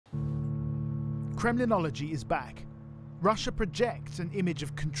Kremlinology is back. Russia projects an image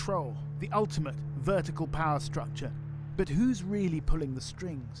of control, the ultimate vertical power structure. But who's really pulling the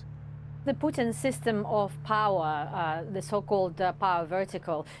strings? The Putin system of power, the so-called power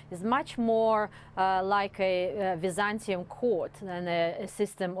vertical, is much more like a Byzantium court than a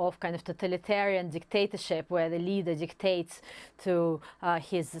system of kind of totalitarian dictatorship where the leader dictates to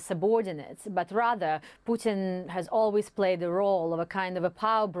his subordinates. But rather, Putin has always played the role of a kind of a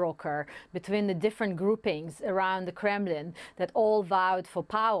power broker between the different groupings around the Kremlin that all vowed for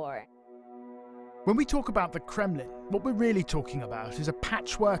power. When we talk about the Kremlin, what we're really talking about is a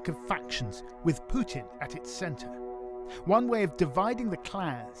patchwork of factions with Putin at its center. One way of dividing the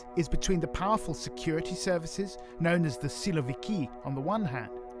clans is between the powerful security services, known as the Siloviki on the one hand,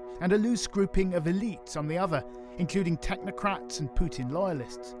 and a loose grouping of elites on the other, including technocrats and Putin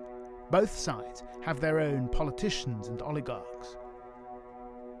loyalists. Both sides have their own politicians and oligarchs.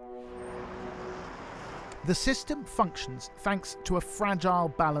 The system functions thanks to a fragile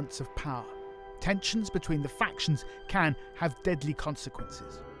balance of power. Tensions between the factions can have deadly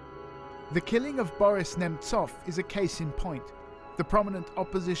consequences. The killing of Boris Nemtsov is a case in point. The prominent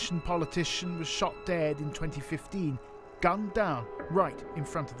opposition politician was shot dead in 2015, gunned down right in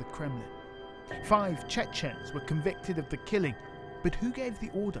front of the Kremlin. 5 Chechens were convicted of the killing, but who gave the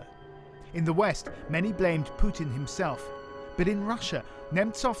order? In the West, many blamed Putin himself. But in Russia,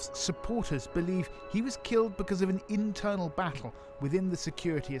 Nemtsov's supporters believe he was killed because of an internal battle within the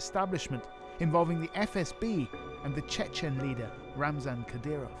security establishment, involving the FSB and the Chechen leader Ramzan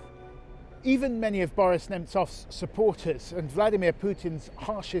Kadyrov. Even many of Boris Nemtsov's supporters and Vladimir Putin's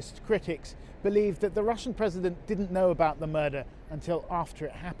harshest critics believe that the Russian president didn't know about the murder until after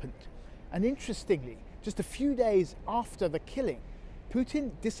it happened. And interestingly, just a few days after the killing,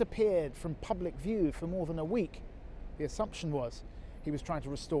 Putin disappeared from public view for more than a week. The assumption was he was trying to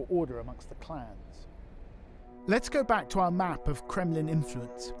restore order amongst the clans. Let's go back to our map of Kremlin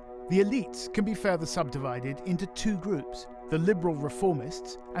influence. The elites can be further subdivided into 2 groups, the liberal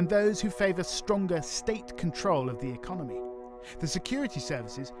reformists and those who favour stronger state control of the economy. The security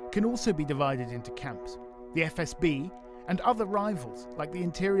services can also be divided into camps, the FSB and other rivals like the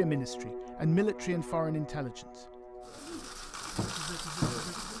Interior Ministry and military and foreign intelligence.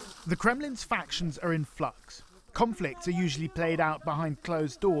 The Kremlin's factions are in flux. Conflicts are usually played out behind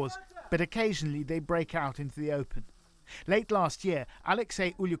closed doors, but occasionally they break out into the open. Late last year,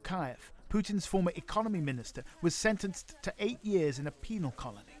 Alexei Ulyukayev, Putin's former economy minister, was sentenced to 8 years in a penal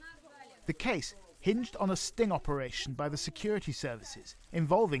colony. The case hinged on a sting operation by the security services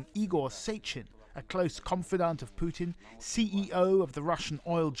involving Igor Sechin, a close confidant of Putin, CEO of the Russian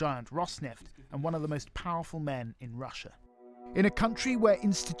oil giant Rosneft, and one of the most powerful men in Russia. In a country where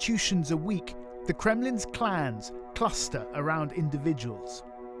institutions are weak, the Kremlin's clans cluster around individuals.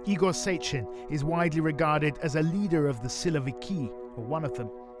 Igor Sechin is widely regarded as a leader of the Siloviki, or one of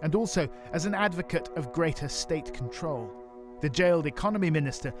them, and also as an advocate of greater state control. The jailed economy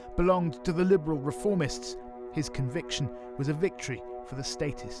minister belonged to the liberal reformists. His conviction was a victory for the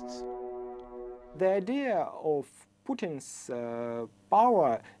statists. The idea of Putin's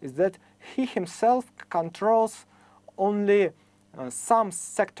power is that he himself controls only some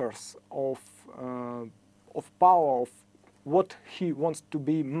sectors of power, of what he wants to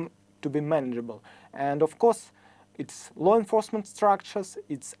be manageable. And of course, it's law enforcement structures,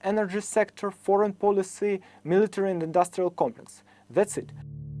 it's energy sector, foreign policy, military and industrial complex. That's it.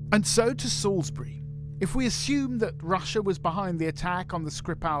 And so to Salisbury. If we assume that Russia was behind the attack on the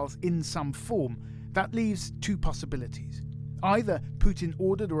Skripals in some form, that leaves 2 possibilities. Either Putin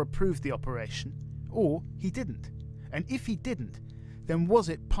ordered or approved the operation, or he didn't. And if he didn't, then was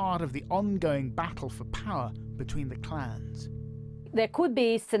it part of the ongoing battle for power between the clans? There could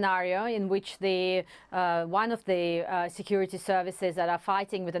be a scenario in which one of the security services that are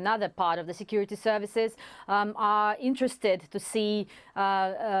fighting with another part of the security services are interested to see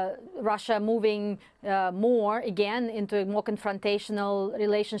Russia moving more again into a more confrontational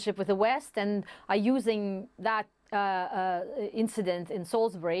relationship with the West, and are using that incident in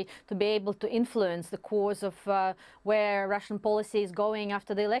Salisbury to be able to influence the course of where Russian policy is going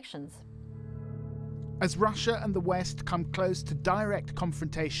after the elections. As Russia and the West come close to direct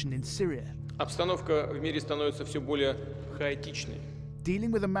confrontation in Syria, обстановка в мире становится все более хаотичной.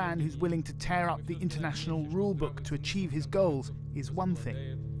 Dealing with a man who's willing to tear up the international rulebook to achieve his goals is one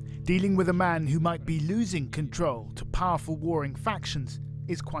thing. Dealing with a man who might be losing control to powerful warring factions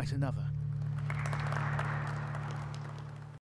is quite another.